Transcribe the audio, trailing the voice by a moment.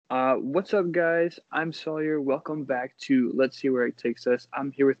What's up, guys? I'm Sawyer. Welcome back to Let's See Where It Takes Us. I'm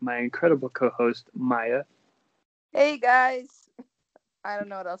here with my incredible co-host Maya. Hey guys. I don't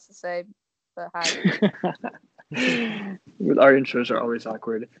know what else to say, but hi. With our intros are always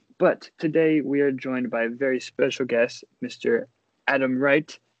awkward, but today we are joined by a very special guest, Mr. Adam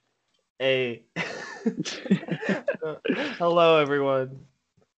Wright. Hey. Hello, everyone.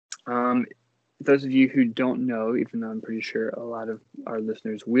 um, those of you who don't know, even though I'm pretty sure a lot of our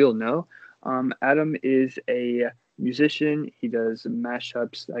listeners will know, Adam is a musician. He does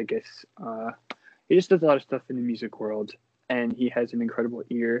mashups, I guess. He just does a lot of stuff in the music world, and he has an incredible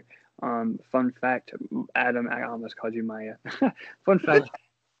ear. Fun fact, Adam, I almost called you Maya. Fun fact,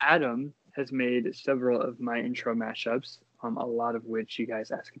 Adam has made several of my intro mashups, a lot of which you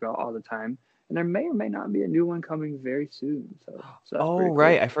guys ask about all the time. And there may or may not be a new one coming very soon. So that's Oh, pretty cool.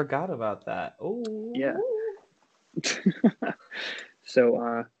 right. I forgot about that. Oh. Yeah.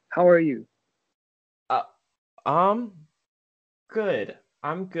 So, how are you? Uh, um, good.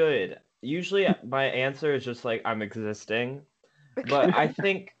 I'm good. Usually my answer is just like I'm existing, but I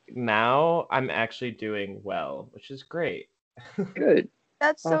think now I'm actually doing well, which is great. Good.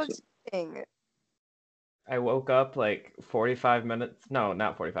 That's so Awesome. exciting. I woke up like 45 minutes. No,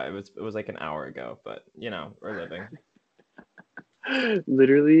 not 45. It was like an hour ago, but we're living.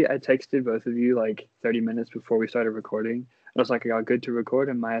 Literally, I texted both of you like 30 minutes before we started recording. I was like, I got good to record,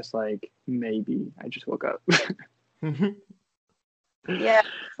 and Maya's like, maybe. I just woke up. Yeah,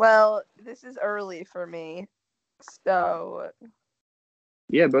 well, this is early for me. So,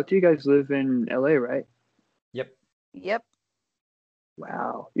 Yeah, both of you guys live in LA, right? Yep. yep.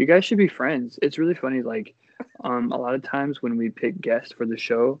 Wow. You guys should be friends. It's really funny. Like, a lot of times when we pick guests for the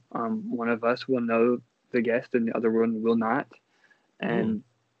show, one of us will know the guest and the other one will not. Mm.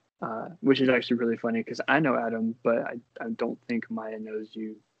 And which is actually really funny because I know Adam, but I don't think Maya knows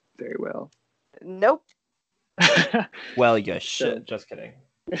you very well. Nope. Well, you So, should. Just kidding.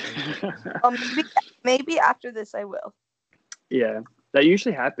 Maybe after this I will. yeah, that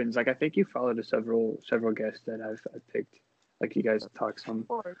usually happens. Like I think you followed several guests that I've picked. Like you guys talk some,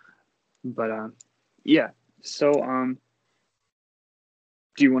 Or but yeah. So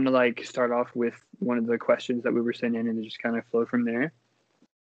do you want to like start off with one of the questions that we were sent in and just kind of flow from there?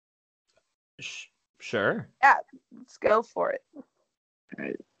 Sure. yeah, let's go for it. All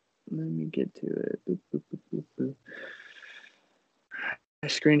right, let me get to it. Boop, boop, boop, boop, boop. I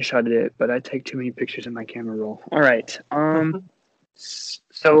screenshotted it, but I take too many pictures in my camera roll. All right.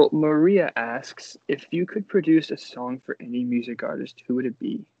 So Maria asks if you could produce a song for any music artist, who would it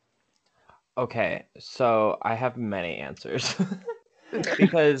be? Okay, so I have many answers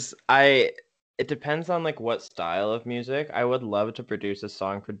because it depends on like what style of music. I would love to produce a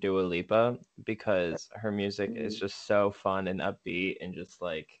song for Dua Lipa because her music is just so fun and upbeat and just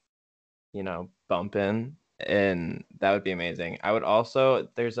like, bumping, and that would be amazing. I would also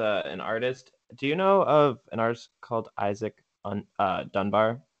there's an artist. Do you know of an artist called Isaac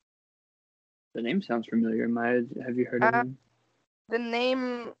Dunbar? The name sounds familiar. Maya, have you heard of Uh, him? the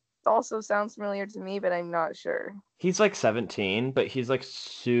name also sounds familiar to me, but I'm not sure. He's like 17, but he's like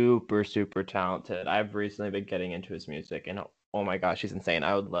super, super talented. I've recently been getting into his music, and oh my gosh, he's insane.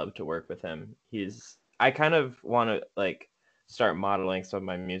 I would love to work with him. I kind of want to like start modeling some of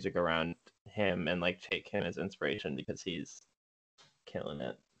my music around him and like take him as inspiration because he's killing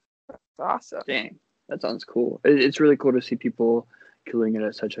it. It's awesome. Dang, that sounds cool. It's really cool to see people killing it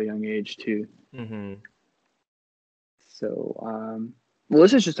at such a young age too. Mm-hmm. So, well,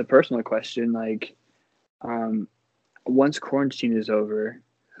 this is just a personal question. Like, um, once quarantine is over,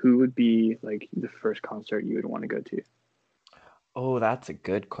 who would be like the first concert you would want to go to? Oh, that's a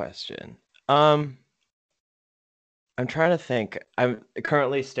good question. Um, I'm trying to think. I'm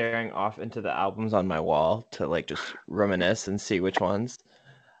currently staring off into the albums on my wall to like just reminisce and see which ones.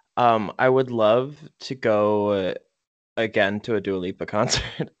 I would love to go again to a Dua Lipa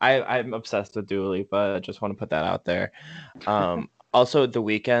concert. I'm obsessed with Dua Lipa. I just want to put that out there. Also, The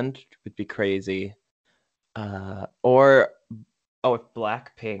Weeknd would be crazy. Or if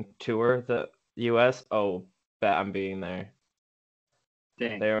Blackpink tour the U.S. Oh, bet I'm being there.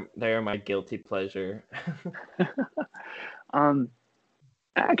 Dang. They are my guilty pleasure. um,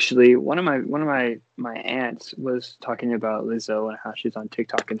 Actually, one of my aunts was talking about Lizzo and how she's on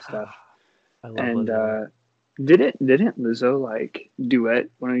TikTok and stuff. I love And Lizzo. didn't Lizzo like duet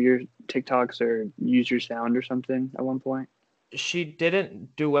one of your TikToks or use your sound or something at one point? She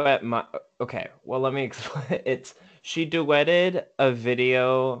didn't duet my. Okay, well let me explain. She duetted a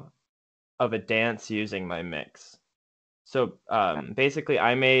video of a dance using my mix. So basically,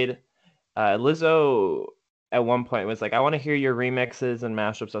 I made Lizzo at one point was like, I want to hear your remixes and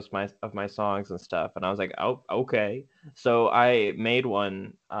mashups of my songs and stuff. And I was like, oh, okay. So I made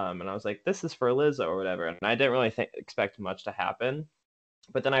one, and I was like, this is for Lizzo or whatever. And I didn't really expect much to happen.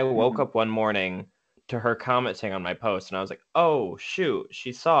 But then I woke Mhm. up one morning to her commenting on my post, and I was like, oh shoot,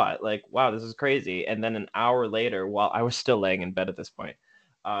 she saw it. Like, wow, this is crazy. And then an hour later, while I was still laying in bed at this point,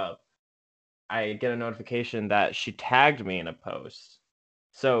 uh, I get a notification that she tagged me in a post.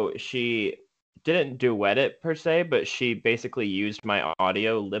 So she didn't duet it per se, but she basically used my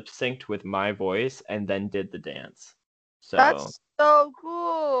audio lip synced with my voice and then did the dance. So That's so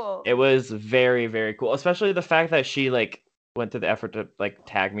cool. it was very, very cool. Especially the fact that she like went to the effort to like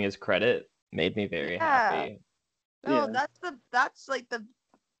tag me as credit made me very Yeah. happy. No, Yeah. that's like the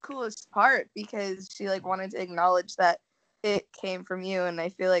coolest part because she like wanted to acknowledge that it came from you, and I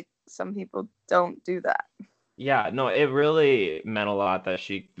feel like some people don't do that. Yeah, no, it really meant a lot that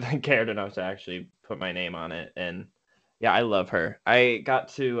she cared enough to actually put my name on it. And yeah, I love her. I got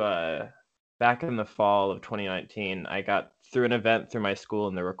to back in the fall of 2019, I got through an event through my school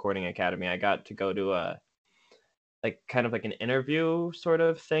in the Recording Academy. I got to go to a like kind of like an interview sort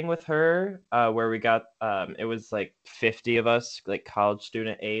of thing with her, where we got it was like 50 of us, like college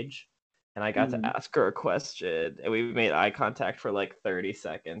student age, and I got to Mhm. ask her a question, and we made eye contact for like 30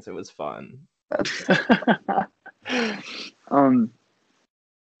 seconds. It was fun. That's um,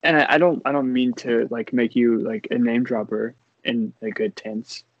 and I don't mean to like make you like a name dropper in a good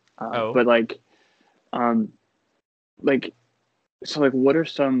tense, Oh, but um, like so like what are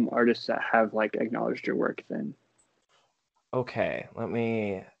some artists that have like acknowledged your work then? okay.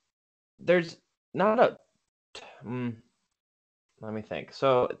 There's not a. Mm, let me think.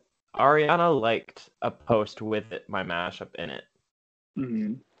 So Ariana liked a post with my mashup in it.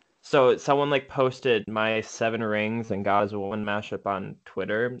 Mm-hmm. So someone like posted my Seven Rings and God is a Woman mashup on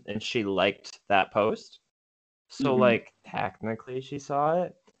Twitter, and she liked that post. So Mm-hmm. like technically she saw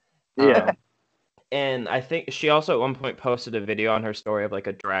it. Yeah. And I think she also at one point posted a video on her story of like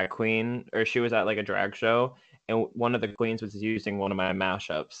a drag queen, or she was at like a drag show, and one of the queens was using one of my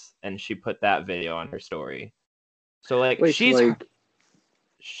mashups, and she put that video on her story. So like Wait, so like, oh,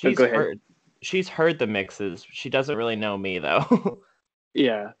 she's go ahead. heard she's heard the mixes. She doesn't really know me though.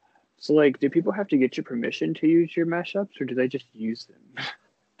 Yeah. So like, do people have to get your permission to use your mashups, or do they just use them?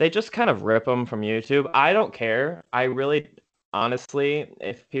 They just kind of rip them from YouTube. I don't care. I really, honestly,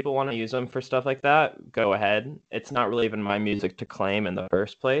 if people want to use them for stuff like that, go ahead. It's not really even my music to claim in the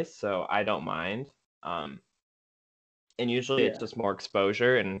first place, so I don't mind. Um, and usually it's Yeah. just more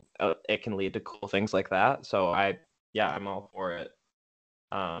exposure, and it can lead to cool things like that. So yeah, I'm all for it.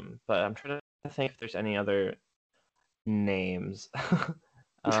 But I'm trying to think if there's any other names.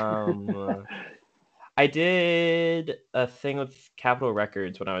 um, I did a thing with Capitol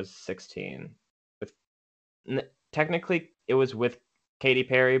Records when I was 16. With technically it was with Katy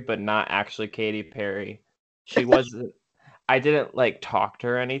Perry, but not actually Katy Perry. She wasn't. I didn't like talk to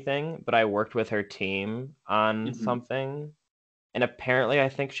her or anything, but I worked with her team on Hmm. something, and apparently I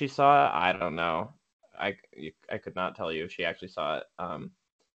think she saw it. I don't know. I could not tell you if she actually saw it.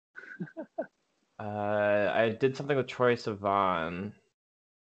 I did something with Troye Sivan,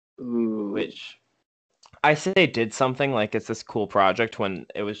 Ooh. which I say did something like it's this cool project when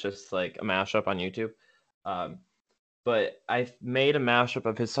it was just like a mashup on YouTube. Um, but I made a mashup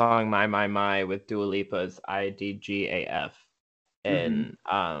of his song My" with Dua Lipa's IDGAF. Hmm. And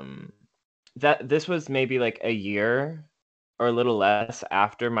that this was maybe like a year or a little less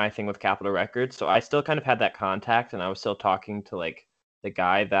after my thing with Capitol Records. So I still kind of had that contact and I was still talking to like the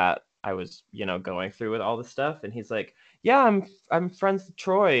guy that I was, going through with all this stuff. And he's like, yeah, I'm friends with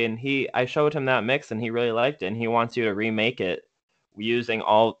Troy, and I showed him that mix and he really liked it and he wants you to remake it using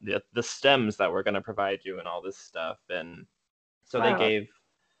all the stems that we're going to provide you and all this stuff. And so Wow.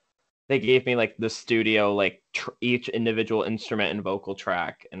 they gave me like the studio, like each individual instrument and vocal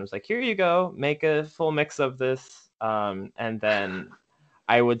track, and was like, here you go, make a full mix of this. And then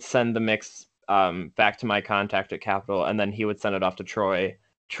I would send the mix back to my contact at Capitol, and then he would send it off to Troy.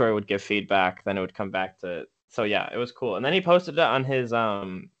 Troy would give feedback, then it would come back to. So yeah, it was cool. And then he posted it on his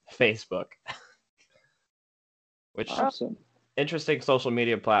Facebook, which Awesome. interesting social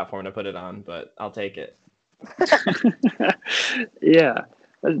media platform to put it on, but I'll take it. Yeah,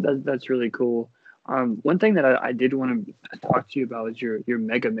 that's really cool. One thing that I did want to talk to you about was your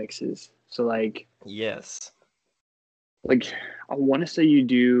mega mixes. So Yes. like I want to say you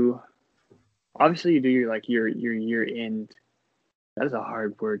do. Obviously, you do your year end. That is a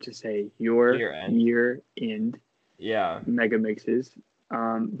hard word to say. Your Year end. year end Yeah. mega mixes.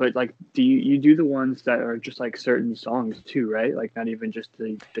 But like, do you do the ones that are just like certain songs too, right? Like not even just the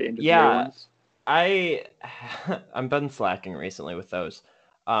end of year Yeah. ones. I'm been slacking recently with those.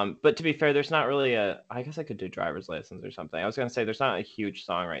 But to be fair, there's not really I guess I could do driver's license or something. I was gonna say there's not a huge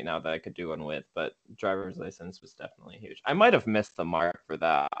song right now that I could do one with, but driver's license was definitely huge. I might have missed the mark for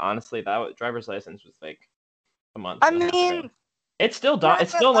that. Honestly, driver's license was like a month I and a half ago. mean, It's still not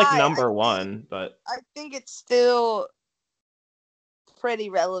it's gonna still like lie, number one, but I think it's still pretty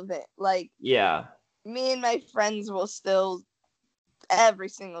relevant. Like, yeah, me and my friends will still every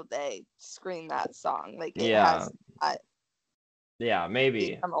single day scream that song. Like, it yeah, has not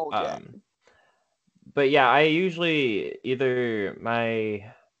maybe. become old yet. But yeah, I usually either my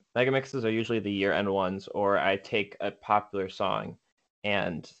mega mixes are usually the year end ones, or I take a popular song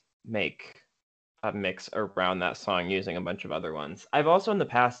and make a mix around that song using a bunch of other ones. I've also in the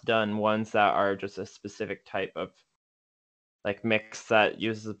past done ones that are just a specific type of like mix that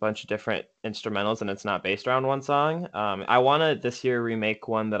uses a bunch of different instrumentals and it's not based around one song. I want to this year remake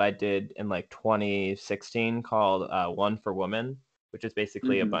one that I did in like 2016 called One for Women, which is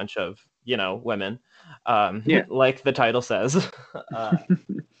basically a bunch of, women, Yeah. like the title says.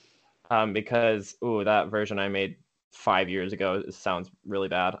 Because, that version I made 5 years ago sounds really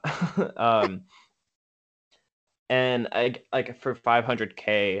bad. And I like for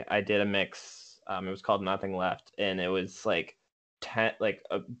 500K, I did a mix. It was called Nothing Left, and it was like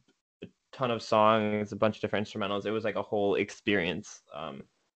a ton of songs, a bunch of different instrumentals. It was like a whole experience.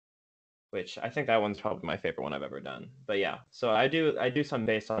 Which I think that one's probably my favorite one I've ever done. But yeah, so I do some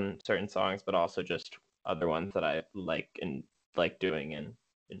based on certain songs, but also just other ones that I like and like doing and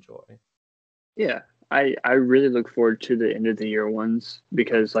enjoy. Yeah, I really look forward to the end of the year ones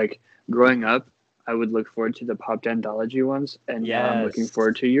because like growing up, I would look forward to the pop anthology ones, and now I'm looking Yes.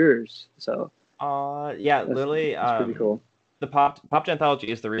 forward to yours. So Yeah, that's, literally, that's pretty cool. the pop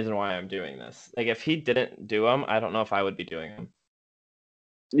anthology is the reason why I'm doing this. Like, if he didn't do them, I don't know if I would be doing them.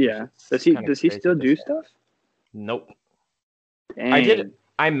 Yeah, It's kind of does he crazy still to do say. stuff? Nope. Dang,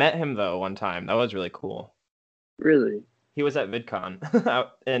 I met him though one time. That was really cool. really? He was at VidCon,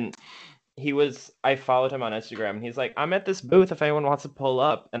 and I followed him on Instagram, and he's like, I'm at this booth if anyone wants to pull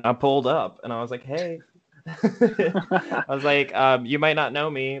up, and I pulled up, and I was like, hey. I was like, you might not know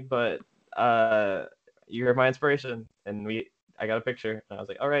me, but you're my inspiration, and I got a picture, and I was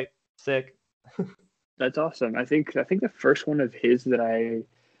like, all right, sick. That's awesome. I think the first one of his that I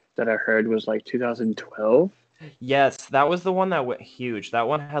heard was like 2012. Yes, that was the one that went huge. That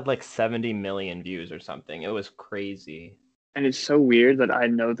one had like 70 million views or something. It was crazy. And it's so weird that I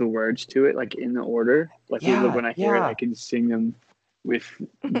know the words to it like in the order. Like Yeah, when I hear it, I yeah. can sing them with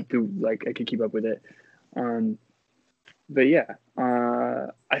like I can keep up with it. Um, but yeah,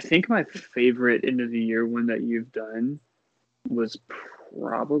 I think my favorite end of the year one that you've done was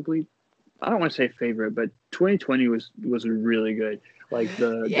probably, I don't want to say favorite, but 2020 was really good. Like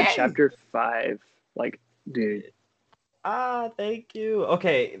the Yay! chapter 5, like dude, Thank you.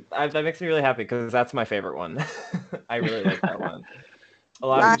 Okay, that makes me really happy because that's my favorite one. I really like that one. A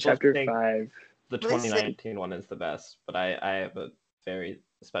lot of dude, people chapter think 5. the Listen, 2019 one is the best, but I have a very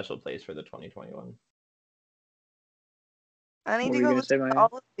special place for the 2021. I need What to were you go gonna listen say, to Maya?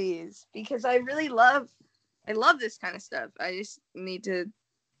 all of these because I love this kind of stuff. I just need to.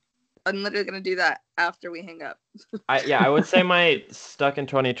 I'm literally gonna do that after we hang up. I would say my Stuck in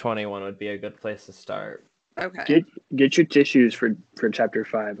 2021 would be a good place to start. Okay. Get your tissues for chapter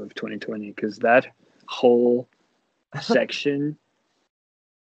 5 of 2020 because that whole section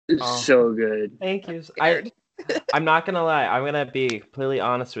is Oh, so good. thank you. Scared. I'm not gonna lie. I'm gonna be completely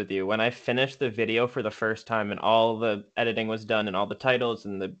honest with you. When I finished the video for the first time and all the editing was done and all the titles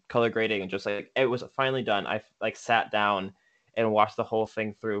and the color grading and just like it was finally done, I like sat down and watched the whole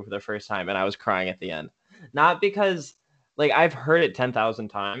thing through for the first time and I was crying at the end. Not because like I've heard it 10,000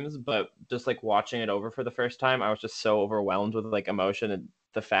 times, but just like watching it over for the first time, I was just so overwhelmed with like emotion and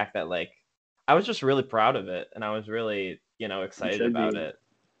the fact that like I was just really proud of it and I was really, It excited should about be. it.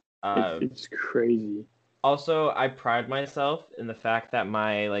 Um, It's crazy. Also, I pride myself in the fact that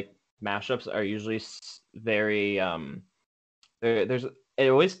my like mashups are usually very there's it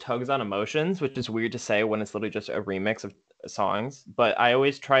always tugs on emotions, which is weird to say when it's literally just a remix of songs, but I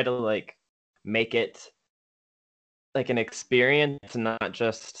always try to like make it like an experience, not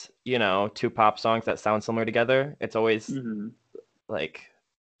just, two pop songs that sound similar together. It's always Hmm. like,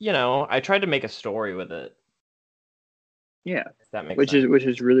 I tried to make a story with it, Yeah, if that makes sense. which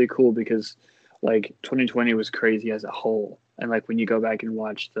is really cool because like 2020 was crazy as a whole, and like when you go back and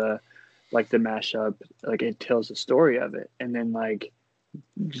watch the mashup, like it tells the story of it, and then like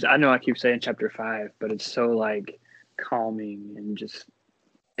I know I keep saying chapter 5, but it's so like calming and just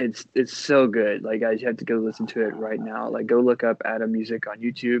it's so good. Like guys, you have to go listen to it right now. Like go look up Adam Music on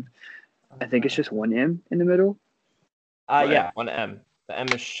YouTube. I think it's just one M in the middle. Yeah, one M. The M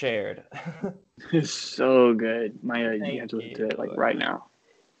is shared. It's so good. Maya, you have Thank to listen to it like you. right now.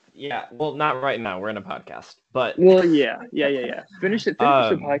 Yeah, well, not right now. We're in a podcast, but Well, yeah. Finish the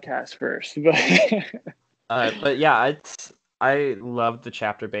um, podcast first. but yeah, I love the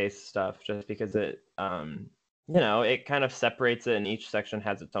chapter-based stuff just because it, it kind of separates it, and each section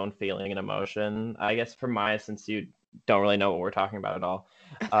has its own feeling and emotion. I guess for Maya, since you don't really know what we're talking about at all,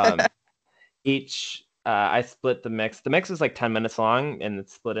 um, I split the mix. The mix is like 10 minutes long, and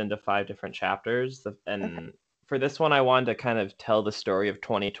it's split into 5 different chapters. And for this one, I wanted to kind of tell the story of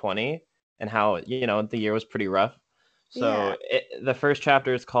 2020 and how the year was pretty rough. So the first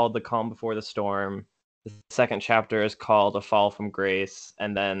chapter is called "The Calm Before the Storm." The second chapter is called "A Fall from Grace,"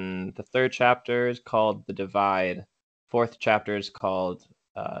 and then the third chapter is called "The Divide." Fourth chapter is called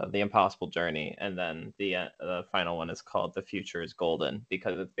 "The Impossible Journey," and then the final one is called "The Future is Golden,"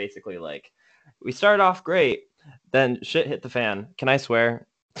 because it's basically like we started off great, then shit hit the fan. Can I swear?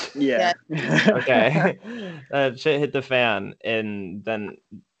 Yeah. Okay. Shit hit the fan, and then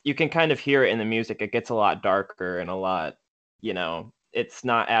you can kind of hear it in the music. It gets a lot darker and a lot, it's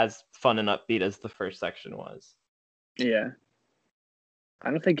not as fun and upbeat as the first section was. Yeah. I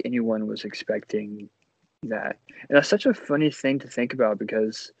don't think anyone was expecting that. And that's such a funny thing to think about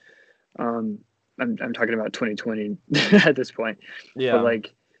because I'm talking about 2020 at this point. Yeah. But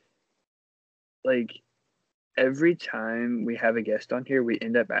like every time we have a guest on here, we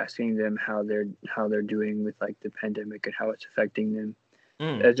end up asking them how they're doing with like the pandemic and how it's affecting them.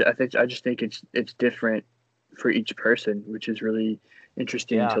 I just think it's different for each person, which is really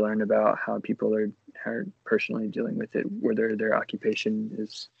interesting to learn about how people are personally dealing with it, whether their occupation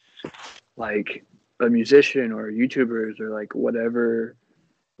is like a musician or YouTubers or like whatever.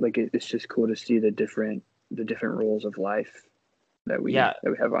 Like it's just cool to see the different roles of life that we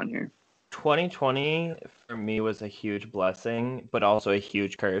have on here. 2020 for me was a huge blessing, but also a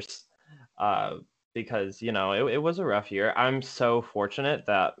huge curse. Because it was a rough year. I'm so fortunate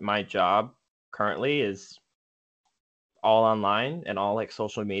that my job currently is all online and all like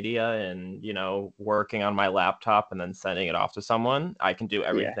social media and working on my laptop and then sending it off to someone. I can do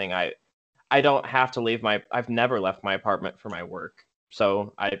everything. I don't have to leave I've never left my apartment for my work,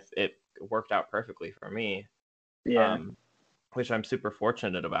 so it worked out perfectly for me. Which I'm super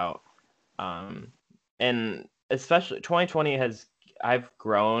fortunate about. And especially 2020 I've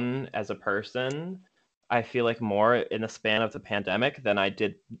grown as a person. I feel like more in the span of the pandemic than I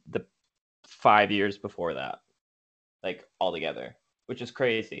did the 5 years before that, like altogether, which is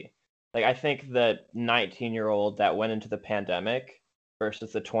crazy. Like I think the 19-year-old that went into the pandemic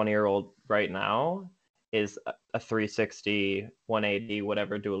versus the 20-year-old right now is a 360, 180,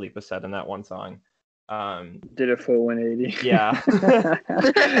 whatever Dua Lipa said in that one song. Did a full 180. Yeah.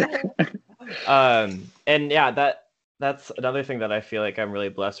 And yeah, that's another thing that I feel like I'm really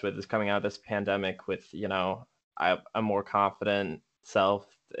blessed with is coming out of this pandemic with, a more confident self,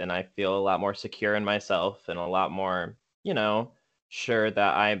 and I feel a lot more secure in myself and a lot more, sure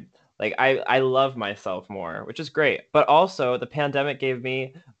that I love myself more, which is great. But also the pandemic gave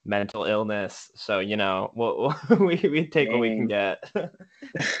me mental illness. So, we take what we can get.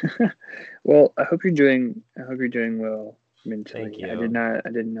 Well, I hope you're doing well mentally. Thank you. I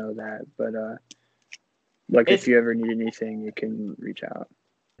didn't know that, but if you ever need anything, you can reach out.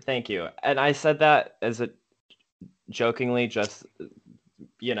 Thank you. And I said that as a jokingly, just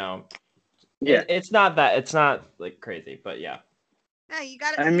it's not like crazy, but yeah. No, you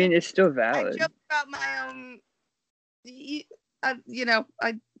got it. I mean, it's still valid. I joke about my own. I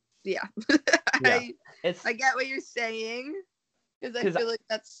get what you're saying because I feel like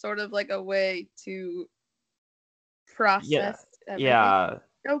that's sort of like a way to process. Yeah.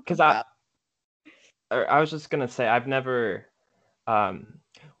 Because I was just gonna say I've never.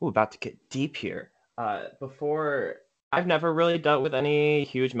 About to get deep here. Before I've never really dealt with any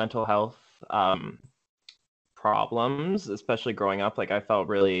huge mental health problems, especially growing up. Like I felt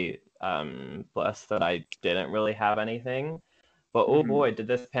really blessed that I didn't really have anything. But oh boy, did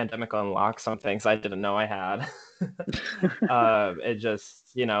this pandemic unlock some things I didn't know I had. It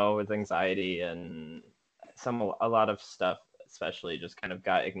just, with anxiety and a lot of stuff, especially just kind of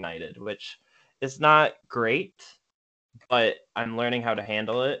got ignited, which is not great, but I'm learning how to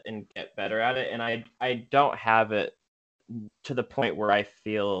handle it and get better at it. And I don't have it to the point where I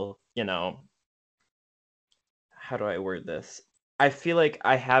feel, how do I word this? I feel like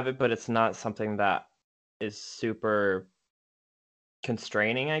I have it, but it's not something that is super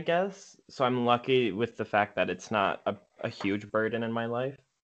constraining, I guess. So I'm lucky with the fact that it's not a huge burden in my life.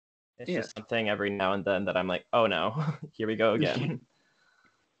 It's just something every now and then that I'm like, oh no, here we go again.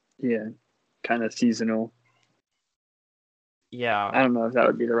 Yeah. kind of seasonal. Yeah. I don't know if that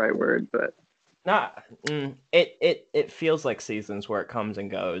would be the right word, but Not it feels like seasons where it comes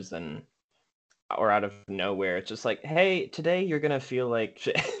and goes and or out of nowhere. It's just like, hey, today you're gonna feel like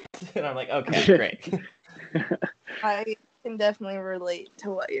shit. And I'm like, okay, great. I can definitely relate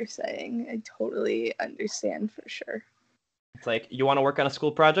to what you're saying. I totally understand for sure. It's like, you want to work on a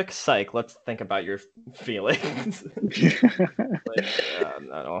school project? Psych, let's think about your feelings. Like,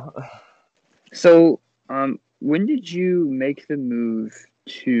 no. So, when did you make the move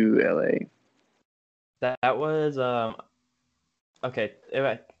to LA? That was okay,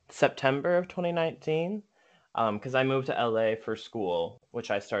 September of 2019. Because I moved to LA for school,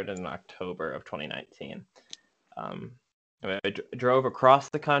 which I started in October of 2019. I drove across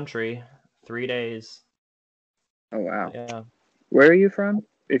the country 3 days. Oh wow. Yeah. Where are you from?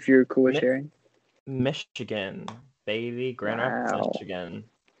 If you're cool with Mi- sharing. Michigan, baby, Grand Rapids, Wow. Michigan.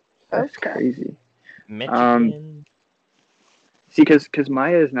 That's Okay. crazy. Michigan. See, because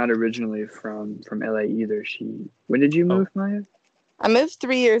Maya is not originally from LA either. When did you move, Maya? I moved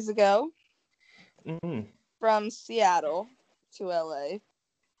 3 years ago Mm, from Seattle to LA.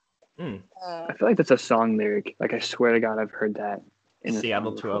 mm. I feel like that's a song lyric. Like I swear to God, I've heard that in a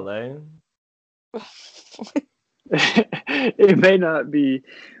Seattle song to before. LA. It may not be.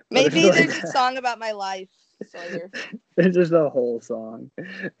 but I Maybe feel there's like a song about my life, Sawyer. it's just the whole song.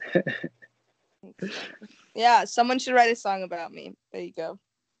 Yeah, someone should write a song about me. There you go.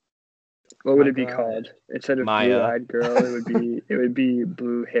 What would My it be God. called? Instead of Maya. blue-eyed girl, it would be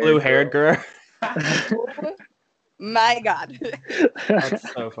blue-haired Blue-haired girl. Oh my God.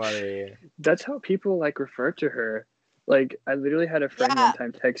 That's so funny. That's how people like refer to her. Like I literally had a friend Yeah. one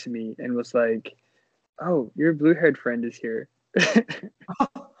time text me and was like, "Oh, your blue-haired friend is here."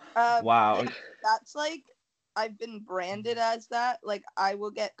 Wow. That's like, I've been branded as that. Like, I will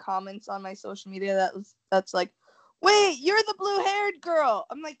get comments on my social media that's like, wait, you're the blue-haired girl.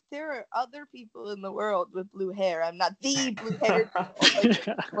 I'm like, there are other people in the world with blue hair. I'm not the blue-haired girl. Like,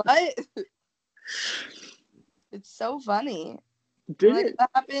 what? It's so funny. Did Like, it? what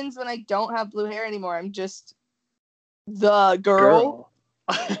happens when I don't have blue hair anymore? I'm just the girl.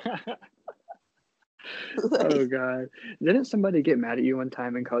 Oh God! Didn't somebody get mad at you one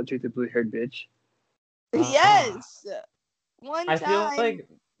time and called you the blue-haired bitch? Yes. One I time. feel like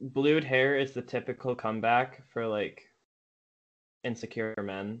blued hair is the typical comeback for like insecure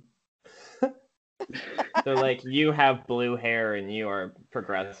men. They're like, you have blue hair and you are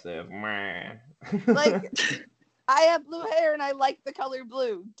progressive. Meh. Like, I have blue hair and I like the color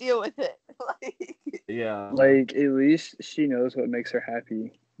blue. Deal with it. Like, yeah. Like at least she knows what makes her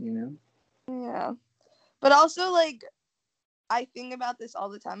happy, you know? yeah. But also, like, I think about this all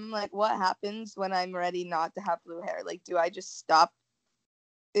the time. I'm like, what happens when I'm ready not to have blue hair? Like, do I just stop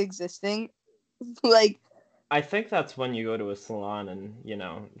existing? Like, I think that's when you go to a salon and,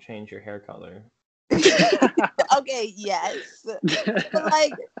 change your hair color. okay, yes. But,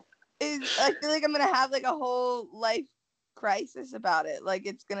 like, I feel like I'm gonna have like a whole life crisis about it. Like,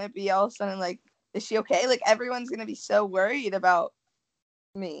 it's gonna be all of a sudden like, is she okay? Like, everyone's gonna be so worried about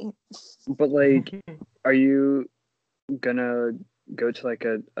me. But like, are you gonna go to like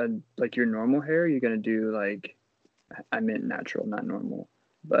a like your normal hair? Are you gonna do like, I meant natural, not normal,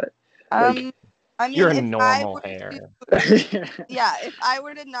 but like, I mean, Your if normal hair. yeah, if I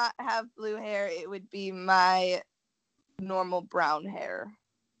were to not have blue hair, it would be my normal brown hair.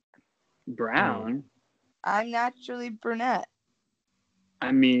 brown. I'm naturally brunette.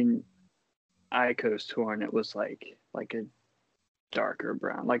 I mean, I could have sworn it was like a darker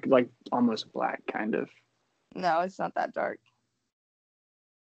brown, like almost black kind of. No, it's not that dark.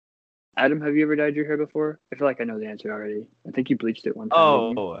 Adam, have you ever dyed your hair before? I feel like I know the answer already. I think you bleached it one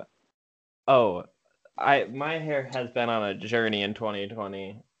time. Didn't you? My hair has been on a journey in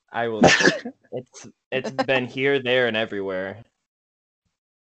 2020. It's been here, there, and everywhere.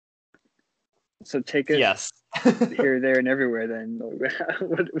 So take us Yes. here, there, and everywhere. Then,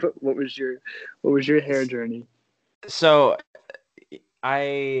 what was your hair journey? So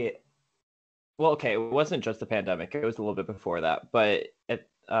well, okay, it wasn't just the pandemic. It was a little bit before that. But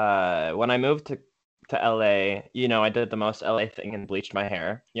when I moved to LA, I did the most LA thing and bleached my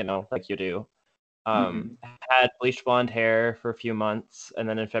hair, like you do. Had bleached blonde hair for a few months, and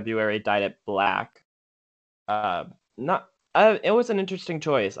then in February dyed it black. It was an interesting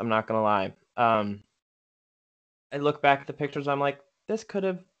choice. I'm not gonna lie. I look back at the pictures. I'm like, this could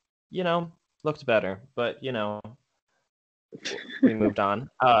have, looked better, but we moved on.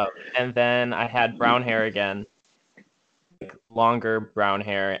 And then I had brown hair again, like longer brown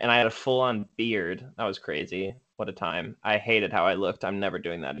hair, and I had a full-on beard. That was crazy. What a time. I hated how I looked. I'm never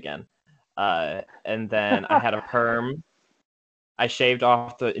doing that again. And then I had a perm. I shaved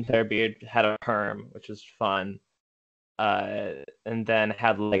off the entire beard, had a perm, which was fun. And then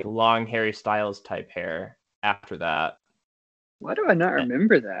had like long Harry Styles type hair after that. Why do I not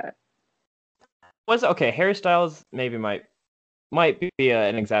remember that? Was okay. Harry Styles maybe might be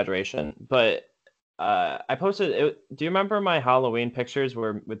an exaggeration, but I posted it. Do you remember my Halloween pictures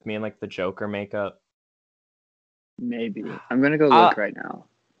were with me in like the Joker makeup? Maybe. I'm gonna go Uh, look right now.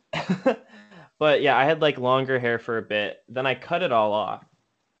 But yeah, I had like longer hair for a bit. Then I cut it all off.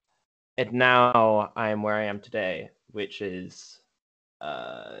 And now I am where I am today, which is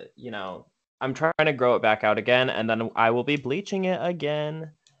I'm trying to grow it back out again, and then I will be bleaching it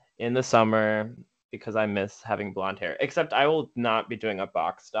again in the summer because I miss having blonde hair. Except I will not be doing a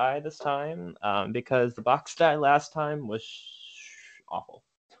box dye this time, because the box dye last time was awful.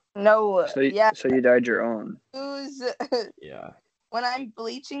 No, So yeah. so you dyed your own. Use Yeah. when I'm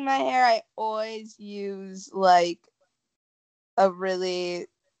bleaching my hair, I always use like a really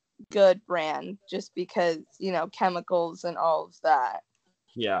good brand, just because chemicals and all of that.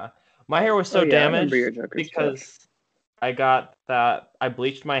 Yeah. My hair was so yeah, I remember your damaged Joker because stuff. I got that I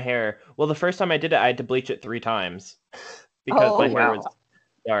bleached my hair. Well, the first time I did it, I had to bleach it 3 times because my Oh, hair wow. was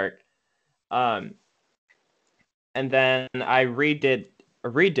dark. And then I redid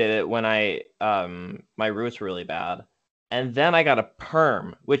it when I my roots were really bad. And then I got a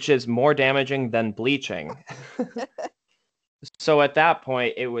perm, which is more damaging than bleaching. So at that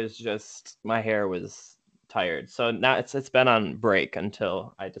point it was just my hair was tired. So now it's been on break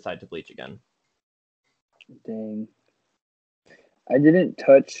until I decide to bleach again. Dang. I didn't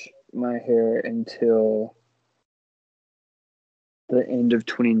touch my hair until the end of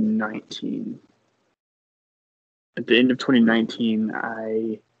 2019. At the end of 2019,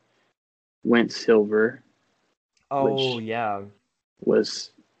 I went silver, Oh, which yeah.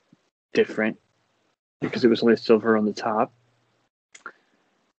 was different because it was only silver on the top.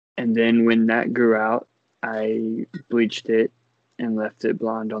 And then when that grew out, I bleached it and left it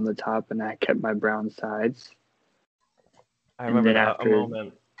blonde on the top, and I kept my brown sides. I And remember then that a after,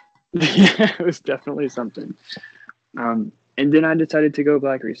 moment. yeah, it was definitely something. And then I decided to go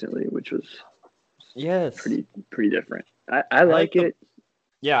black recently, which was Yes. pretty different. I like it.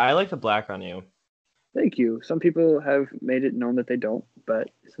 Yeah, I like the black on you. Thank you. Some people have made it known that they don't, but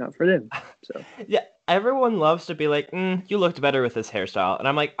it's not for them. So Yeah, everyone loves to be like, you looked better with this hairstyle. And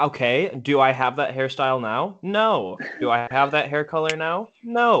I'm like, okay, do I have that hairstyle now? No. Do I have that hair color now?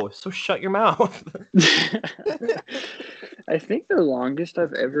 No. So shut your mouth. I think the longest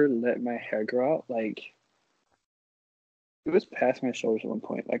I've ever let my hair grow out, like it was past my shoulders at one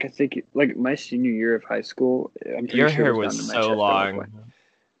point. Like I think like my senior year of high school, I'm pretty Your sure it hair was down was to my so chest at one point. long.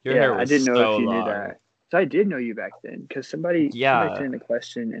 Your Yeah, hair I was didn't know if so you knew long. that. So I did know you back then because somebody Yeah. sent in a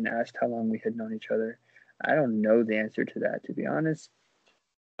question and asked how long we had known each other. I don't know the answer to that, to be honest.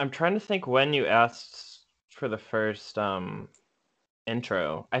 I'm trying to think when you asked for the first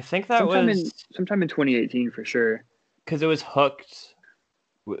intro. I think that was sometime in 2018 for sure. because it was hooked.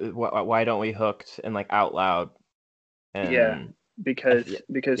 Why don't we hooked and like out loud? And yeah, because that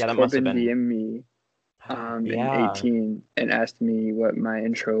must have Corbin been DM'd me in yeah. 18 and asked me what my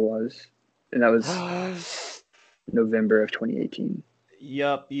intro was, and that was November of 2018.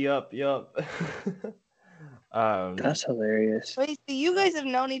 Yup. That's hilarious. Wait, so you guys have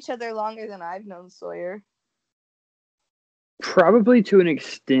known each other longer than I've known Sawyer? Probably to an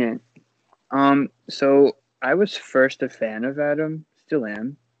extent. So I was first a fan of Adam, still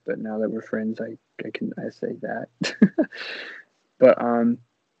am, but now that we're friends, I say that. But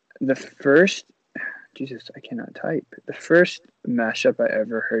the first, Jesus, I cannot type. The first mashup I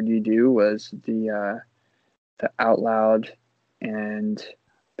ever heard you do was the Out Loud and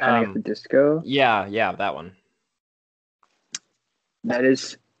Panic at the Disco. Yeah, that one. That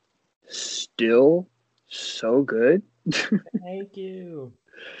is still so good. Thank you.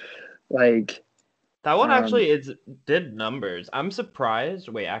 Like that one actually did numbers. I'm surprised.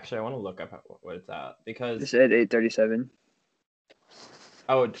 Wait, actually, I want to look up what it's at because it's at 837.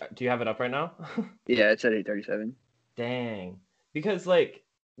 Oh, do you have it up right now? Yeah, it's at 837. Dang. Because like,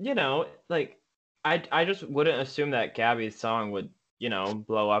 like I just wouldn't assume that Gabby's song would,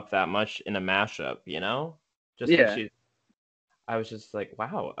 blow up that much in a mashup, Just yeah. I was just like,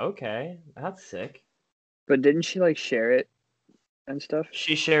 wow, okay, that's sick. But didn't she like share it and stuff?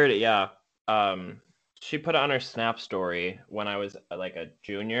 She shared it, yeah. She put it on her Snap story when I was like a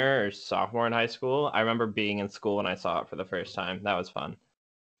junior or sophomore in high school. I remember being in school when I saw it for the first time. That was fun.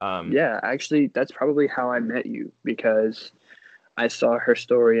 Yeah, actually, that's probably how I met you because I saw her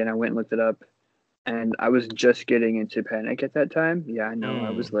story and I went and looked it up. and I was just getting into Panic at that time. Yeah, I know I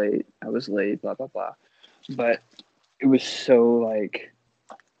was Mm. late. I was late. Blah blah blah. But it was so like,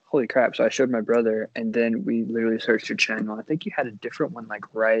 holy crap! So I showed my brother, and then we literally searched your channel. I think you had a different one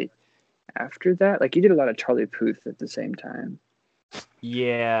like right after that. Like you did a lot of Charlie Puth at the same time.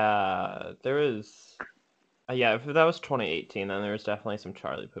 Yeah, there was. Yeah, if that was 2018, then there was definitely some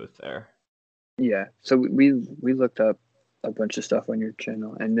Charlie Puth there. Yeah. So we looked up a bunch of stuff on your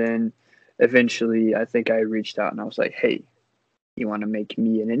channel, and then eventually I think I reached out and I was like, hey, you want to make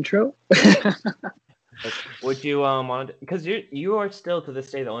me an intro? Like, would you want? Because you are still to this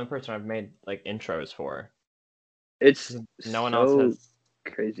day the only person I've made like intros for. It's 'Cause no one else so has,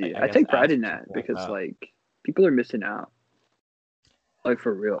 crazy. I I guess, take pride in asked that something like because that. like people are missing out, like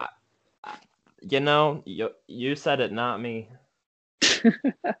for real. You know, you said it, not me.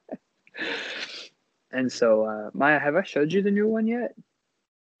 And so, Maya, have I showed you the new one yet?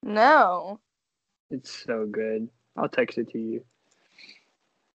 No. It's so good. I'll text it to you.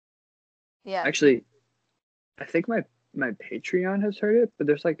 Yeah. Actually, I think my Patreon has heard it, but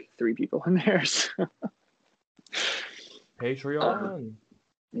there's like 3 people in there. So, Patreon.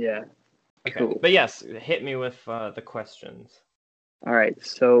 yeah, Okay, cool. but yes, hit me with the questions. All right,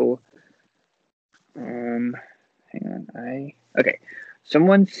 so hang on. Okay.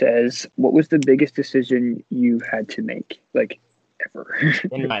 Someone says, "What was the biggest decision you had to make, like ever?"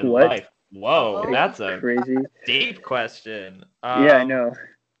 In my What? life. Whoa, Oh that's a Crazy. deep question. Yeah, I know.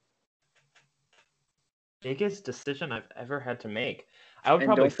 Biggest decision I've ever had to make. I would And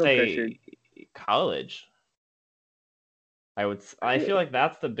probably don't feel say pressured. college. I feel Really? like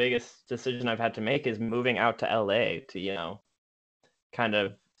that's the biggest decision I've had to make is moving out to LA to, kind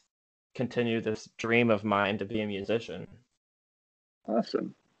of continue this dream of mine to be a musician.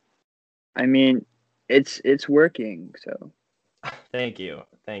 Awesome. I mean, it's working, so Thank you.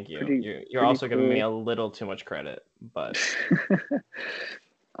 Thank you. pretty You're pretty also giving me cool. a little too much credit, but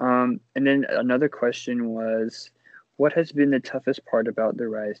And then another question was, what has been the toughest part about the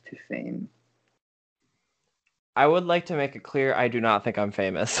rise to fame? I would like to make it clear I do not think I'm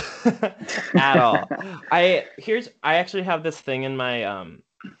famous at all. I actually have this thing in my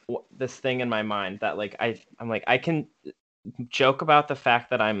this thing in my mind that like I'm like I can joke about the fact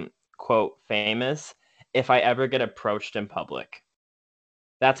that I'm quote famous if I ever get approached in public.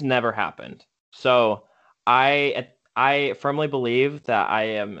 That's never happened. So I firmly believe that I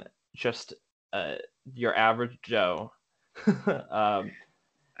am just uh, your average Joe. um,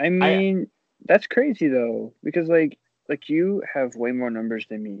 I I mean, that's crazy though, because like you have way more numbers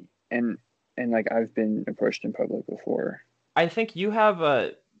than me, and like I've been approached in public before. I think you have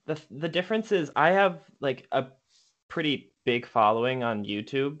the difference is I have like a pretty big following on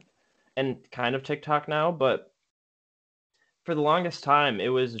YouTube and kind of TikTok now, but for the longest time it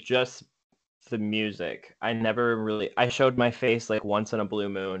was just the music. I showed my face like once in a blue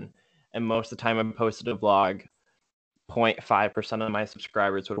moon, and most of the time I posted a vlog, 0.5% of my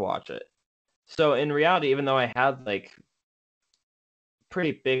subscribers would watch it. So in reality, even though I had like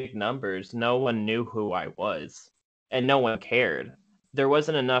pretty big numbers, no one knew who I was, and no one cared. There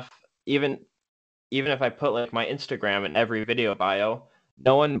wasn't enough even if I put like my Instagram in every video bio,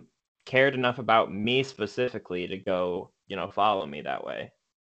 no one cared enough about me specifically to go, follow me that way.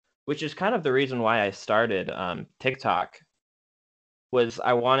 Which is kind of the reason why I started TikTok. Was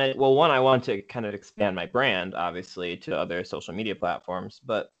I wanted well, one, I wanted to kind of expand my brand, obviously, to other social media platforms,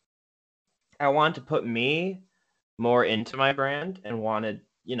 but I wanted to put me more into my brand and wanted,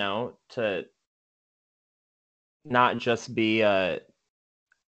 to not just be a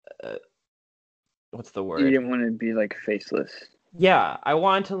what's the You word? didn't want to be like faceless. Yeah, I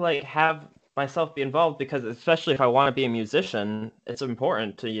want to like have myself be involved because especially if I want to be a musician, it's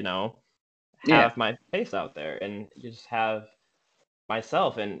important to, Yeah, have my face out there and just have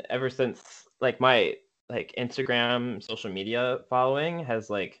myself. And ever since like my like Instagram social media following has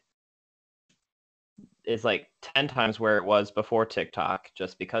like is like 10 times where it was before TikTok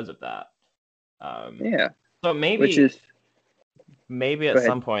just because of that. Um yeah. so Which is maybe go at ahead.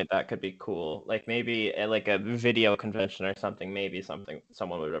 some point that could be cool. Like maybe at like a video convention or something, maybe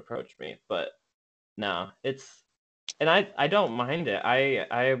someone would approach me. But no, and I don't mind it.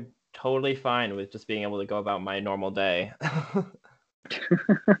 I'm totally fine with just being able to go about my normal day.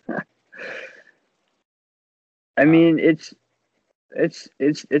 I um, mean, it's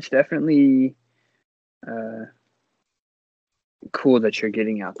definitely uh, cool that you're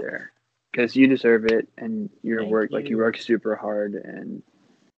getting out there because you deserve it, and your Thank work, like you you. work super hard, and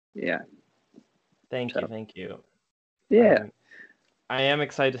yeah. Thank you, So thank you. yeah, I am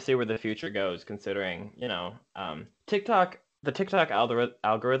excited to see where the future goes, considering, TikTok. the TikTok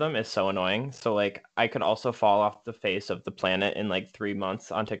algorithm is so annoying. So like I could also fall off the face of the planet in like 3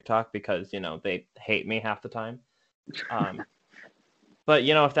 months on TikTok because they hate me half the time. But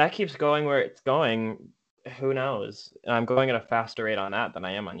if that keeps going where it's going, who knows? And I'm going at a faster rate on that than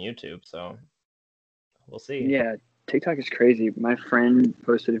I am on YouTube, so we'll see. Yeah, TikTok is crazy. My friend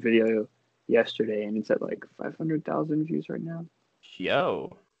posted a video yesterday, and it's at like 500,000 views right now.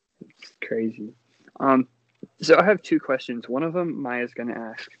 Yo. It's crazy. So I have two questions. One of them Maya's gonna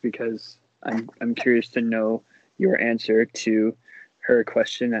ask because I'm curious to know your answer to her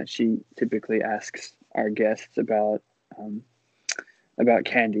question that she typically asks our guests about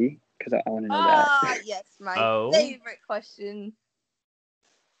candy because I want to know that. Yes, my Oh. favorite question. Do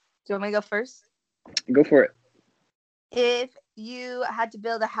you want me to go first? Go for it. If you had to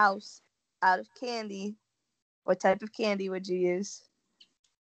build a house out of candy, what type of candy would you use?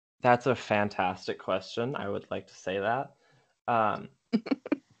 That's a fantastic question. I would like to say that.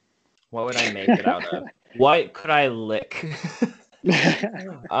 What would I make it out of? What could I lick?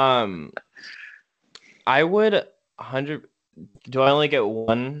 I would 100. Do I only get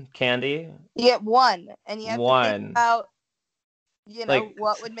one candy? You get one, and you have to think about, Like,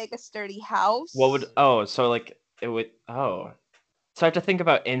 what would make a sturdy house. What would? So like it would. So I have to think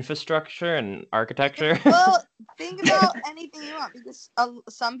about infrastructure and architecture. Well, think about anything you want because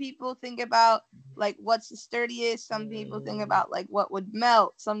some people think about like what's the sturdiest. Some people think about like what would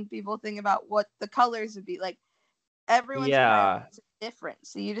melt. Some people think about what the colors would be. Like everyone's preferences are different,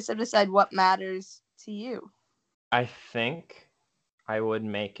 so you just have to decide what matters to you. I think I would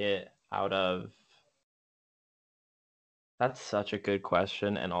make it out of. That's such a good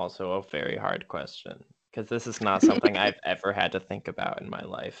question and also a very hard question because this is not something I've ever had to think about in my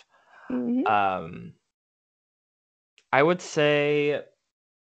life. Mm-hmm. I would say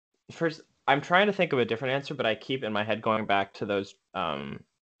first I'm trying to think of a different answer, but I keep in my head going back to those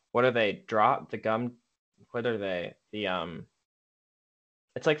what are they? The gum, what are they?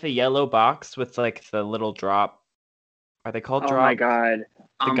 It's like the yellow box with like the little drop. Are they called drops? Oh my god.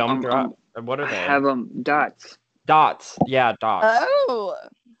 The gum drop. What are they? I have dots. Dots. Yeah, dots. Oh.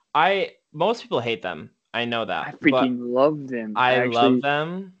 Most people hate them. I know that. I freaking love them. I love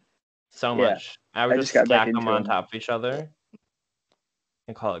them so much. I would just stack them on top of each other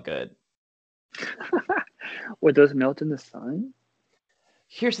and call it good. Would those melt in the sun?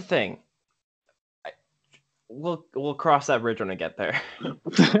 Here's the thing. We'll cross that bridge when I get there.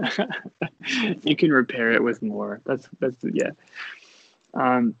 You can repair it with more. That's yeah.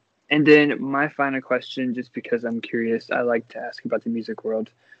 And then my final question, just because I'm curious, I like to ask about the music world.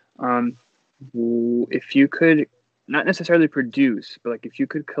 If you could not necessarily produce, but like if you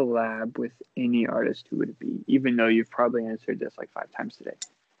could collab with any artist, who would it be? Even though you've probably answered this like 5 times today.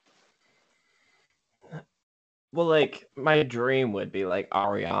 Well, like my dream would be like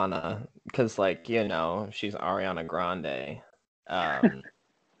Ariana, because like she's Ariana Grande.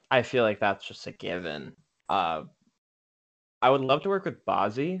 I feel like that's just a given. I would love to work with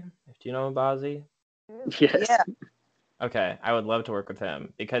Bazzi. Do you know Bazzi? Yes. Yeah. Okay, I would love to work with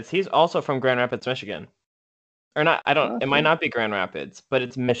him because he's also from Grand Rapids, Michigan. Or not? I don't. It might not be Grand Rapids, but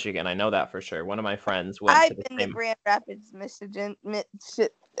it's Michigan. I know that for sure. One of my friends went to the same. I've been to Grand Rapids, Michigan.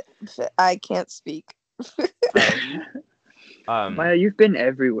 I can't speak. Maya, you've been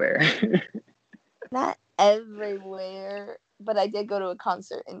everywhere. Not everywhere, but I did go to a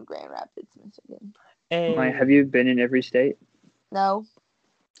concert in Grand Rapids, Michigan. Maya, have you been in every state? No.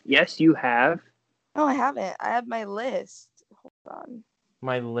 Yes, you have. No, I haven't. I have my list. Hold on.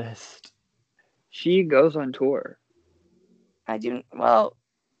 My list. She goes on tour. I do. Well,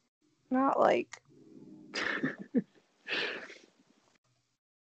 not like.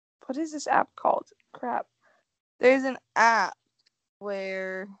 What is this app called? Crap. There's an app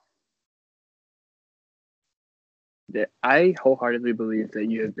where. I wholeheartedly believe that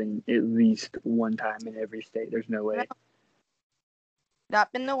you have been at least one time in every state. There's no way.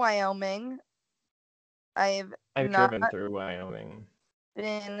 Not been to Wyoming. I've driven through Wyoming.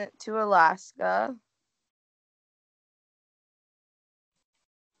 Been to Alaska.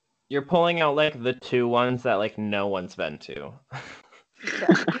 You're pulling out like the 2 ones that like no one's been to.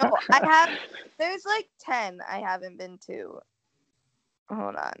 No, I have. There's like 10 I haven't been to.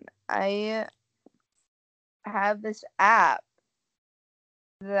 Hold on. I have this app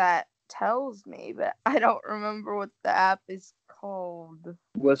that tells me, but I don't remember what the app is called.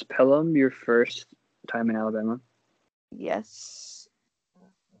 Was Pelham your first time in Alabama? Yes.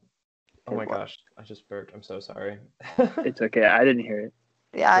 Oh my gosh, I just burped. I'm so sorry. It's okay. I didn't hear it.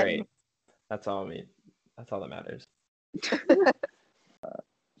 Yeah. Great. That's all that matters.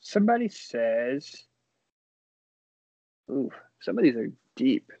 Somebody says, Ooh, some of these are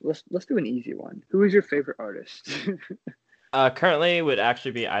deep. Let's do an easy one. Who is your favorite artist? Currently would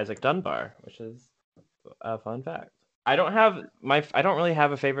actually be Isaac Dunbar, which is a fun fact. I don't really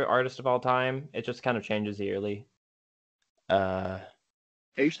have a favorite artist of all time. It just kind of changes yearly. I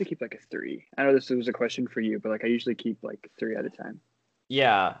usually keep like a 3. I know this was a question for you, but like I usually keep like 3 at a time.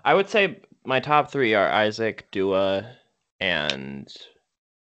 Yeah, I would say my top 3 are Isaac, Dua, and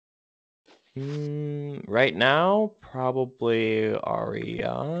right now probably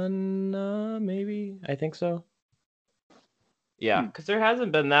Ariana, maybe. I think so. Yeah, because there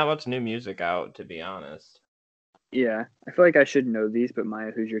hasn't been that much new music out, to be honest. Yeah, I feel like I should know these, but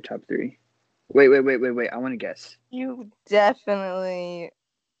Maya, who's your top 3? Wait. I want to guess. You definitely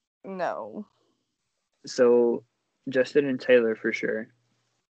know. So, Justin and Taylor for sure.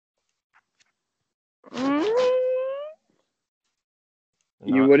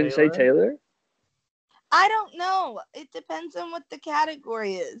 You wouldn't say Taylor? I don't know. It depends on what the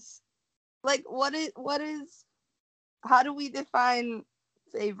category is. Like, what is? How do we define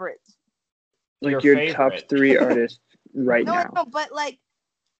favorites? Like your top 3 artists right now. No, but like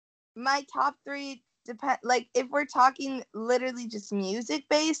my top 3 depend. Like, if we're talking literally just music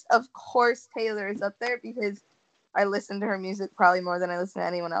based, of course Taylor is up there because I listen to her music probably more than I listen to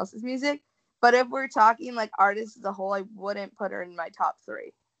anyone else's music. But if we're talking like artists as a whole, I wouldn't put her in my top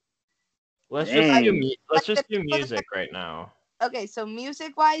 3. Let's just do music right now. Okay, so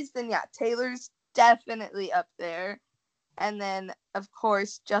music-wise, then yeah, Taylor's definitely up there. And then, of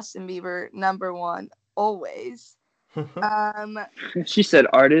course, Justin Bieber, number 1, always. She said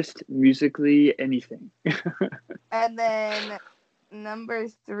artist, musically, anything. And then number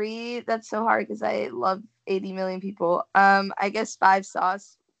 3, that's so hard because I love 80 million people. I guess 5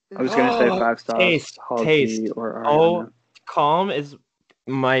 Sauce. I was gonna say 5 Sauce, Taste, or Ariana. Calm is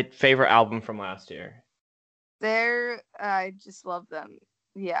my favorite album from last year. I just love them.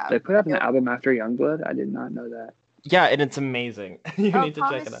 Yeah. They put out an album after Youngblood? I did not know that. Yeah, and it's amazing. You need to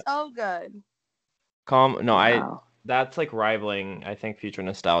check it out. So good. Calm, no, wow. That's like rivaling, I think Future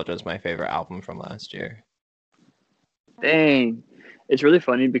Nostalgia is my favorite album from last year. Dang. It's really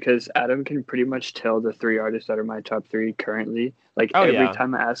funny because Adam can pretty much tell the 3 artists that are my top 3 currently. Like every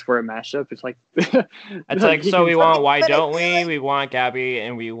time I ask for a mashup, it's like it's like so we want Why Don't We? We want Gabby,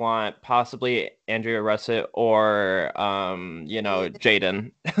 and we want possibly Andrea Russett or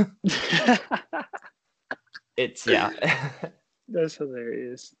Jaden. It's That's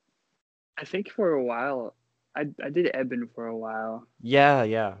hilarious. I think for a while I did Eben for a while.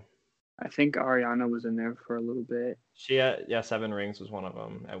 Yeah. I think Ariana was in there for a little bit. Seven Rings was one of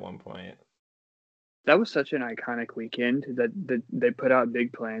them at one point. That was such an iconic weekend that they put out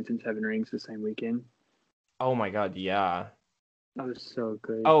Big Plans and Seven Rings the same weekend. Oh my god, yeah. That was so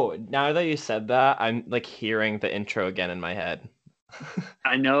good. Oh, now that you said that, I'm like hearing the intro again in my head.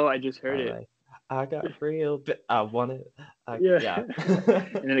 I know, I just heard it. I got real, I want it. Yeah.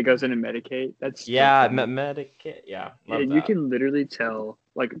 And then it goes into Medicate. That's Medicate. Yeah. You can literally tell,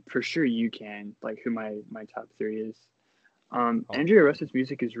 like for sure you can, like who my top 3 is. Andrea Russett's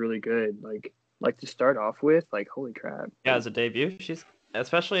music is really good. Like to start off with, like holy crap. Yeah, as a debut, she's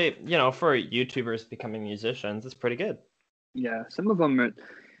especially for YouTubers becoming musicians, it's pretty good. Yeah, some of them are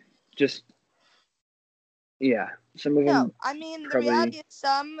just. Yeah, some of them. No, I mean the reality is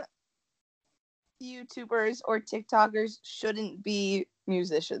some YouTubers or TikTokers shouldn't be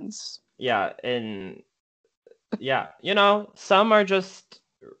musicians. Yeah, and some are just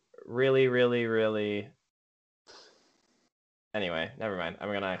really, really, really. Anyway, never mind.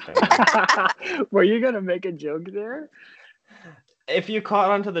 I'm gonna actually. Were you gonna make a joke there? If you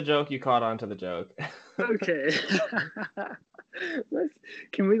caught onto the joke, you caught onto the joke. Okay.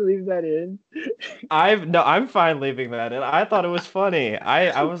 Can we leave that in? I'm fine leaving that in. I thought it was funny.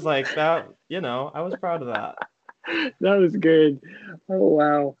 I was like that. I was proud of that. That was good. Oh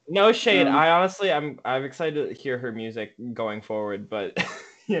wow. No shade. I'm excited to hear her music going forward, but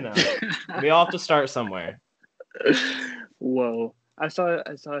we all have to start somewhere. Whoa. I saw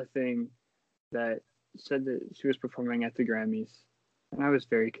a thing that said that she was performing at the Grammys, and I was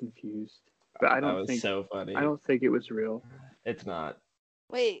very confused. But I don't think so funny. I don't think it was real. It's not.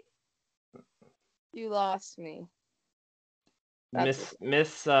 Wait. You lost me. Miss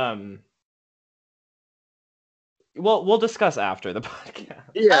we'll discuss after the podcast.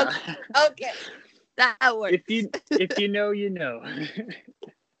 Yeah. Okay. That works. If you know, you know.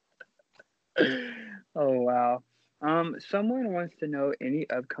 Oh wow. Someone wants to know any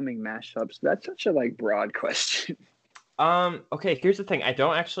upcoming mashups. That's such a broad question. Okay, here's the thing. I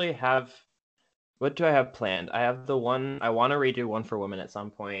don't actually have. What do I have planned? I have the one. I want to redo One for Women at some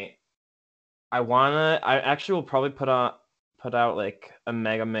point. I actually will probably put out like a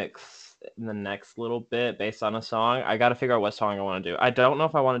mega mix in the next little bit based on a song. I got to figure out what song I want to do. I don't know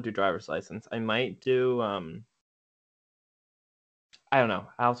if I want to do Driver's License. I might do I don't know.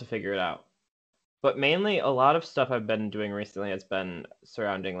 I'll have to figure it out. But mainly a lot of stuff I've been doing recently has been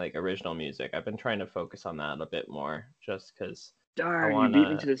surrounding like original music. I've been trying to focus on that a bit more just cuz I Darn, you want beat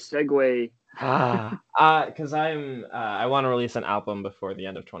me to to the segue. cuz I want to release an album before the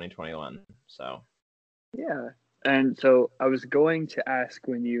end of 2021. So, Yeah. And so I was going to ask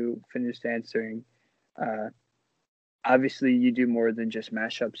when you finished answering. Uh, Obviously, you do more than just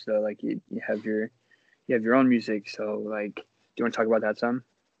mashups, though. Like you have your own music. So like, do you want to talk about that some?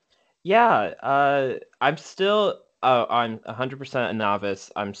 yeah, I'm 100% a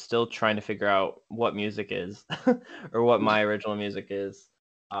novice. I'm still trying to figure out what music is or what my original music is.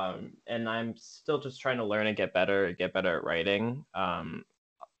 And I'm still just trying to learn and get better at writing.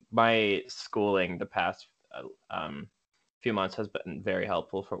 My schooling the past few months has been very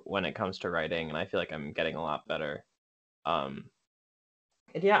helpful for when it comes to writing, and I feel like I'm getting a lot better. Um,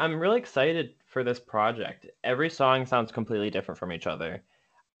 and yeah, I'm really excited for this project. Every song sounds completely different from each other.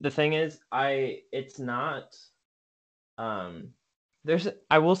 The thing is, it's not there's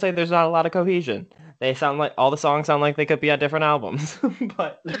I will say there's not a lot of cohesion. They sound like all the songs sound like they could be on different albums.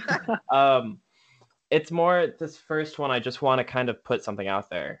 But um it's more this first one I just want to kind of put something out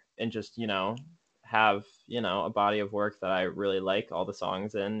there and just, have, a body of work that I really like all the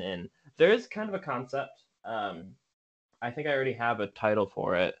songs in, and there is kind of a concept. I think I already have a title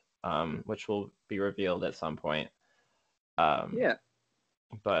for it, which will be revealed at some point. Um Yeah.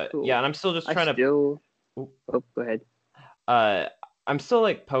 but Cool. yeah, and I'm still just I trying still. to Oh, go ahead. uh I'm still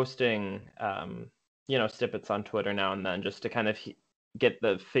like posting snippets on Twitter now and then just to kind of get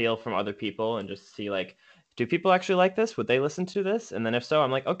the feel from other people and just see like, do people actually like this? Would they listen to this? And then if so,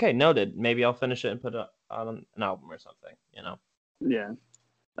 I'm like, okay, noted. Maybe I'll finish it and put it on an album or something. Yeah,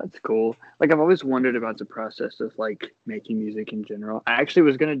 that's cool. Like I've always wondered about the process of like making music in general. I actually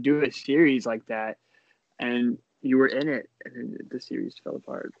was gonna do a series like that, and you were in it, and then the series fell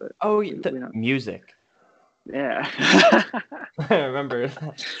apart. But Oh, we the don't. music. Yeah. I remember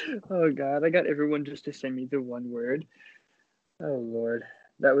that. Oh God, I got everyone just to send me the one word. Oh Lord,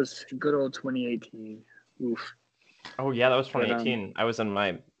 that was good old 2018. Oof. Oh yeah, that was But 2018. I was in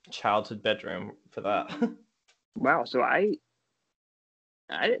my childhood bedroom for that. wow. So I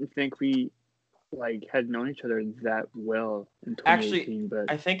didn't think we like had known each other that well in Actually, 2018, but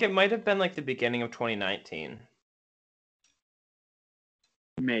I think it might have been like the beginning of 2019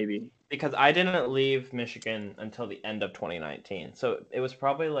 maybe because I didn't leave Michigan until the end of 2019. So it was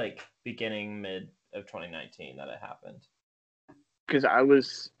probably like beginning mid of 2019 that it happened. because I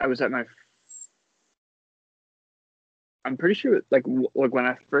was at my. I'm pretty sure like when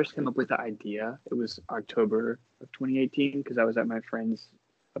I first came up with the idea, it was October of 2018 because I was at my friend's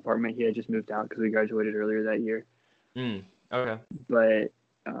apartment. He had just moved out because we graduated earlier that year. Okay. But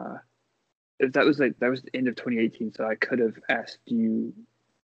if that was the end of 2018, so I could have asked you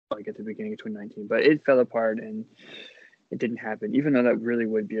like at the beginning of 2019, but it fell apart and it didn't happen. Even though that really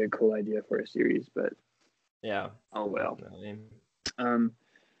would be a cool idea for a series, but Yeah. oh well. Definitely. Um,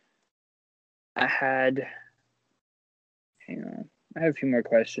 I had, hang on, I have a few more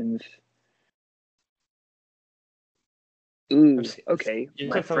questions. Ooh, okay. You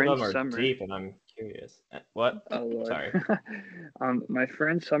My said some of friend them are Summer. deep, and I'm curious. What? Oh Lord. Sorry. My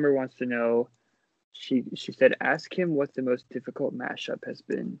friend Summer wants to know. She said, ask him what the most difficult mashup has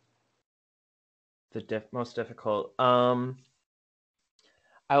been. The most difficult. I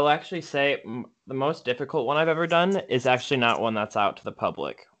will actually say the most difficult one I've ever done is actually not one that's out to the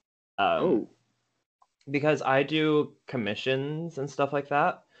public. Oh. Because I do commissions and stuff like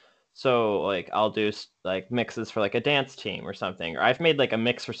that. So like I'll do like mixes for like a dance team or something. Or I've made like a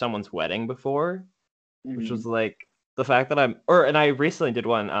mix for someone's wedding before, which Mm-hmm. was like the fact that and I recently did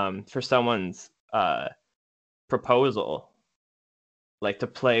one for someone's proposal, like to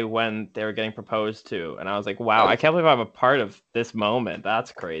play when they were getting proposed to, and I was like, wow, I Oh, can't believe I'm a part of this moment.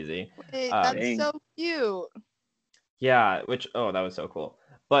 That's crazy. Wait, that's Um, dang. so cute. yeah, which that was so cool.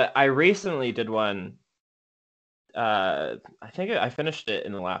 But I recently did one. I think I finished it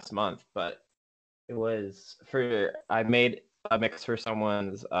in the last month, but it was for I made a mix for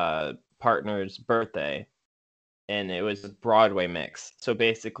someone's partner's birthday, and it was a Broadway mix. So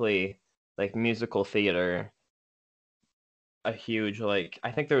basically, like musical theater, a huge like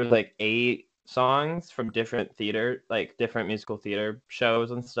I think there was like 8 songs from different theater, like different musical theater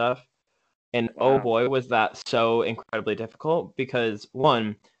shows and stuff. And oh Wow. boy, was that so incredibly difficult because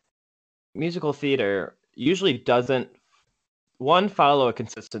one, musical theater usually doesn't one, follow a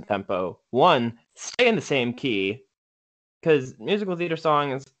consistent tempo. One, stay in the same key. Because musical theater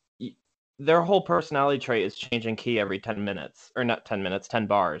songs, their whole personality trait is changing key every 10 minutes. Or not 10 minutes, 10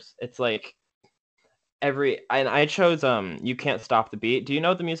 bars. It's like and I chose You Can't Stop the Beat. Do you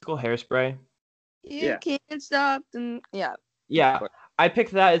know the musical Hairspray? You can't stop and yeah. Yeah, I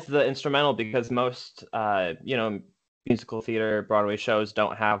picked that as the instrumental because most musical theater Broadway shows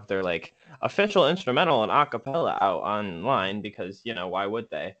don't have their like official instrumental and a cappella out online because why would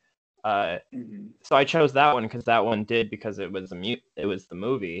they? So I chose that one because that one did because it was the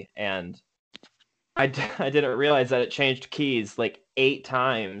movie, and I didn't realize that it changed keys like 8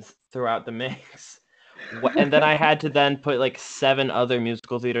 times throughout the mix. And then I had to then put like 7 other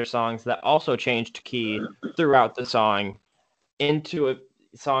musical theater songs that also changed key throughout the song into a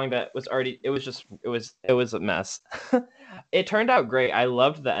song that was already it was a mess. It turned out great. I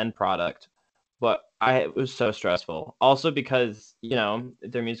loved the end product, but it was so stressful. Also because,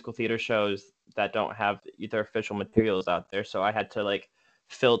 they're musical theater shows that don't have their official materials out there, so I had to like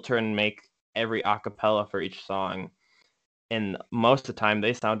filter and make every acapella for each song. And most of the time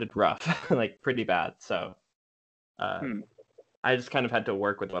they sounded rough, like pretty bad. So I just kind of had to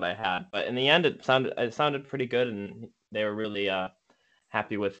work with what I had. But in the end it sounded pretty good, and they were really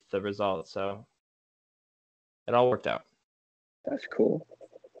happy with the results. So it all worked out. That's cool.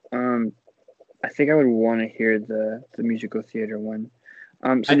 I think I would want to hear the musical theater one.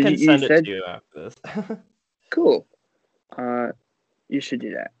 So I can send it to you after this. Cool. You should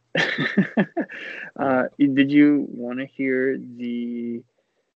do that. Did you want to hear the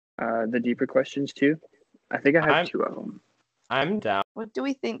deeper questions too? I think I have 2 of them. I'm down. What do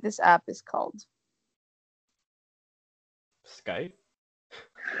we think this app is called? Skype?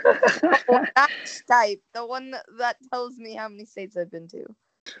 Not Skype. The one that tells me how many states I've been to.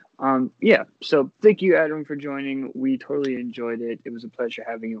 Yeah. So thank you, Adam, for joining. We totally enjoyed it. It was a pleasure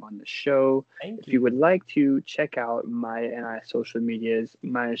having you on the show. If you would like to check out Maya and I's social medias,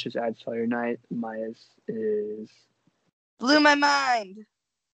 Maya's just @SawyerKnight. Maya's is Blew my mind.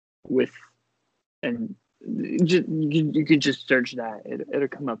 You could just search that. It'll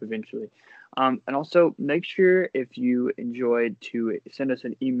come up eventually. And also make sure if you enjoyed to send us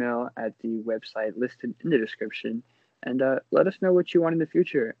an email at the website listed in the description, and let us know what you want in the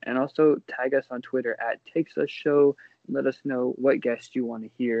future. And also tag us on Twitter @TakesUsShow and let us know what guests you want to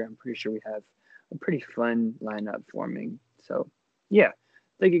hear. I'm pretty sure we have a pretty fun lineup forming. So yeah,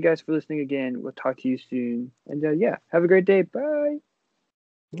 thank you guys for listening again. We'll talk to you soon. And have a great day. Bye.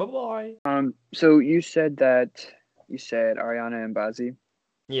 Bye-bye. So you said Ariana and Bazzi.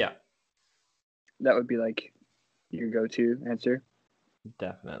 Yeah. That would be like your go-to answer?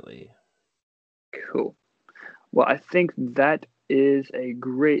 Definitely. Cool. Well, I think that is a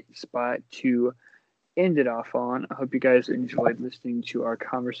great spot to end it off on. I hope you guys enjoyed listening to our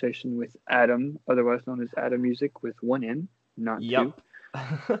conversation with Adam, otherwise known as Adam Music with 1 N, not 2.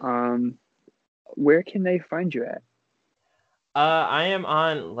 Where can they find you at? I am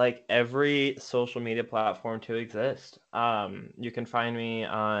on like every social media platform to exist. You can find me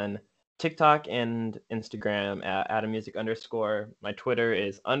on TikTok and Instagram at AdamMusic_. My Twitter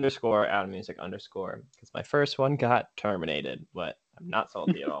is _AdamMusic_ because my first one got terminated, but I'm not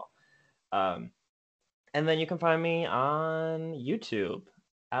salty at all. And then you can find me on YouTube,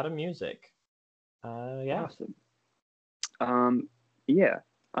 Adam Music. Yeah. Awesome. Yeah.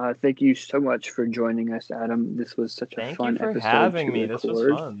 Thank you so much for joining us, Adam. This was such a fun episode. Thank you for having me. This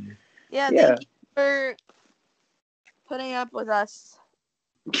was fun. Yeah, thank you for putting up with us.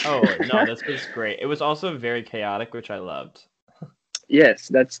 Oh, no, this was great. It was also very chaotic, which I loved. Yes,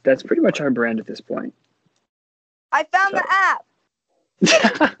 that's pretty much our brand at this point. I found the app.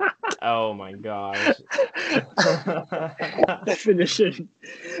 Oh my gosh. Definition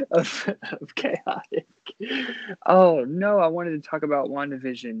of chaotic. Oh no, I wanted to talk about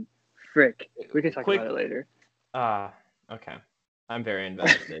WandaVision. Frick. We can talk about it later. Okay. I'm very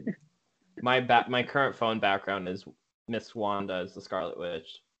invested. My current phone background is Miss Wanda as the Scarlet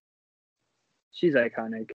Witch. She's iconic.